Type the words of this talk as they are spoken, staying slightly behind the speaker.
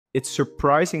It's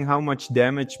surprising how much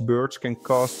damage birds can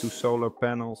cause to solar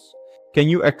panels. Can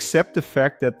you accept the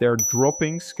fact that their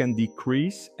droppings can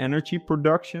decrease energy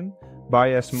production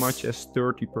by as much as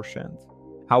 30%?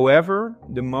 However,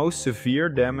 the most severe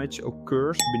damage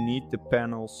occurs beneath the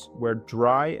panels, where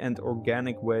dry and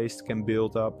organic waste can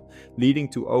build up, leading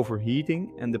to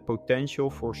overheating and the potential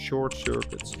for short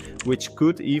circuits, which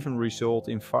could even result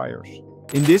in fires.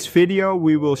 In this video,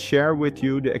 we will share with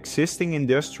you the existing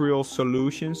industrial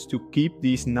solutions to keep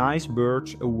these nice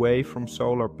birds away from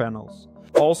solar panels.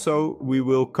 Also, we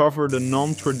will cover the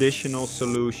non-traditional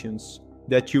solutions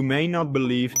that you may not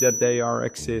believe that they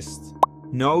exist.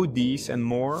 Know these and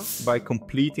more by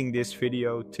completing this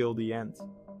video till the end.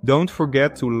 Don't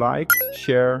forget to like,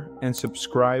 share and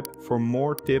subscribe for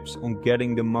more tips on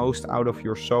getting the most out of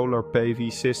your solar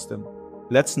PV system.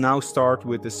 Let's now start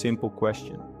with a simple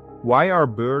question. Why are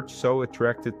birds so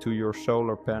attracted to your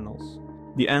solar panels?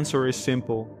 The answer is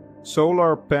simple.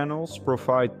 Solar panels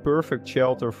provide perfect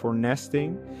shelter for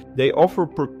nesting, they offer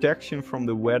protection from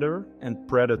the weather and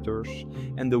predators,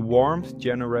 and the warmth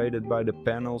generated by the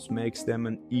panels makes them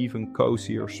an even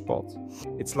cozier spot.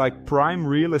 It's like prime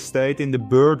real estate in the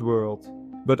bird world.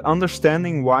 But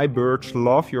understanding why birds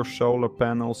love your solar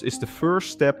panels is the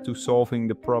first step to solving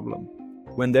the problem.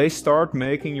 When they start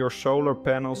making your solar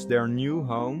panels their new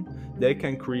home, they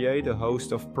can create a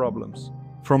host of problems.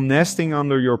 From nesting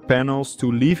under your panels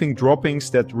to leaving droppings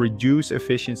that reduce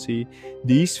efficiency,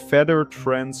 these feathered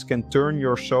friends can turn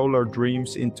your solar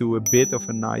dreams into a bit of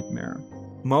a nightmare.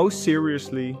 Most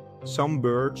seriously, some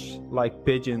birds, like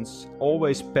pigeons,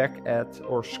 always peck at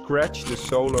or scratch the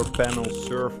solar panel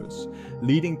surface,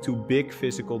 leading to big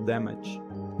physical damage.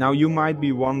 Now you might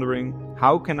be wondering,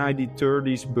 how can I deter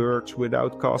these birds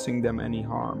without causing them any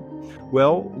harm?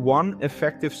 Well, one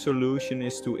effective solution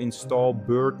is to install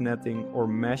bird netting or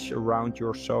mesh around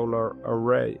your solar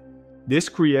array. This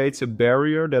creates a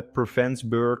barrier that prevents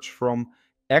birds from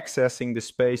accessing the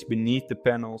space beneath the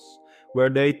panels,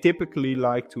 where they typically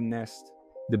like to nest.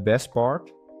 The best part?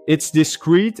 It's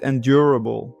discreet and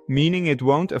durable, meaning it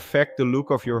won't affect the look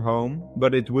of your home,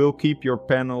 but it will keep your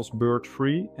panels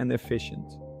bird-free and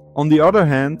efficient. On the other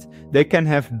hand, they can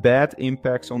have bad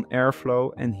impacts on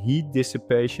airflow and heat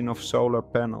dissipation of solar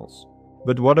panels.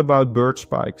 But what about bird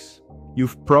spikes?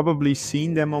 You've probably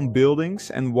seen them on buildings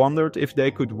and wondered if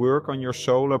they could work on your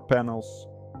solar panels.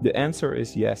 The answer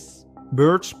is yes.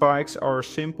 Bird spikes are a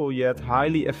simple yet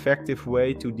highly effective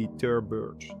way to deter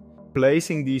birds.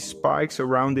 Placing these spikes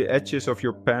around the edges of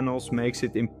your panels makes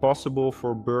it impossible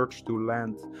for birds to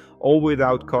land, all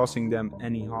without causing them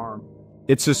any harm.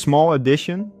 It's a small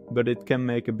addition, but it can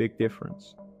make a big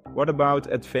difference. What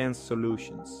about advanced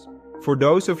solutions? For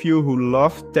those of you who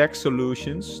love tech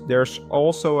solutions, there's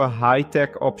also a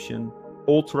high-tech option,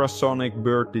 ultrasonic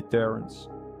bird deterrents.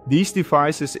 These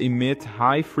devices emit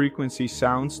high-frequency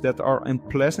sounds that are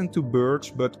unpleasant to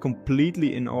birds but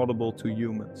completely inaudible to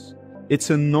humans. It's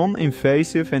a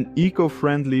non-invasive and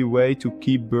eco-friendly way to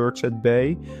keep birds at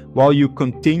bay while you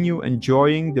continue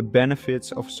enjoying the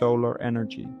benefits of solar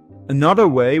energy. Another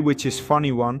way, which is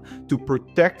funny one, to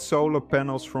protect solar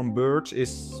panels from birds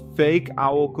is fake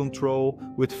owl control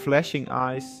with flashing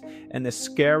eyes and a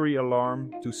scary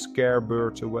alarm to scare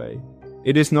birds away.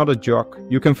 It is not a joke.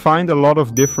 You can find a lot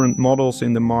of different models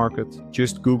in the market,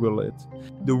 just Google it.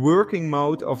 The working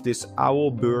mode of this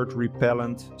owl bird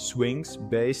repellent swings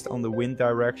based on the wind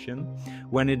direction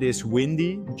when it is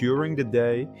windy during the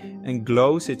day and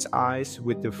glows its eyes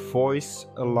with the voice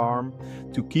alarm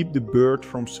to keep the bird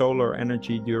from solar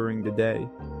energy during the day.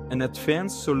 An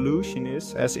advanced solution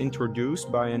is as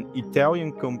introduced by an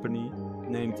Italian company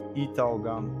named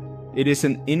Italgan. It is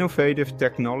an innovative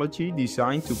technology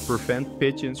designed to prevent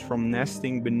pigeons from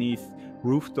nesting beneath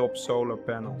rooftop solar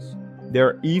panels.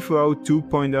 Their Evo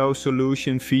 2.0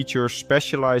 solution features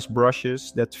specialized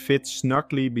brushes that fit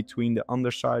snugly between the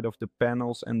underside of the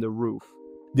panels and the roof.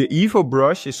 The Evo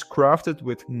brush is crafted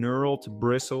with knurled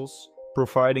bristles,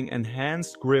 providing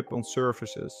enhanced grip on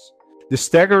surfaces. The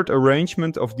staggered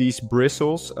arrangement of these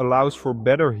bristles allows for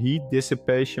better heat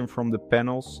dissipation from the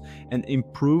panels and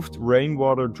improved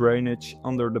rainwater drainage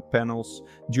under the panels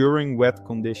during wet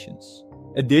conditions.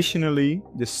 Additionally,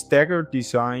 the staggered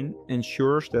design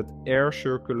ensures that air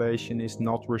circulation is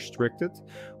not restricted,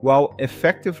 while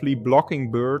effectively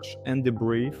blocking birds and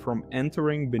debris from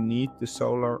entering beneath the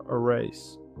solar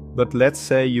arrays. But let's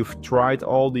say you've tried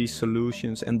all these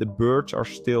solutions and the birds are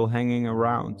still hanging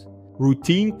around.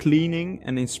 Routine cleaning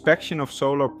and inspection of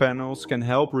solar panels can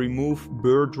help remove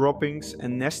bird droppings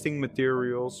and nesting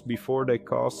materials before they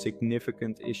cause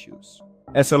significant issues.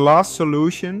 As a last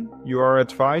solution, you are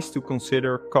advised to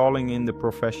consider calling in the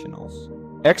professionals.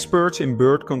 Experts in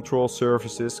bird control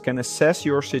services can assess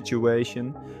your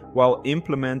situation while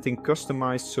implementing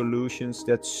customized solutions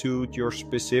that suit your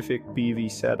specific PV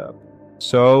setup.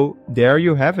 So, there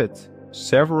you have it.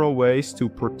 Several ways to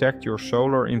protect your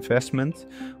solar investment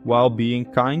while being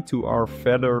kind to our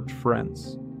feathered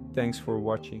friends. Thanks for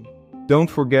watching. Don't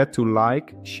forget to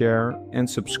like, share, and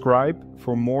subscribe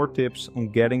for more tips on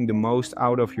getting the most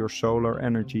out of your solar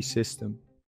energy system.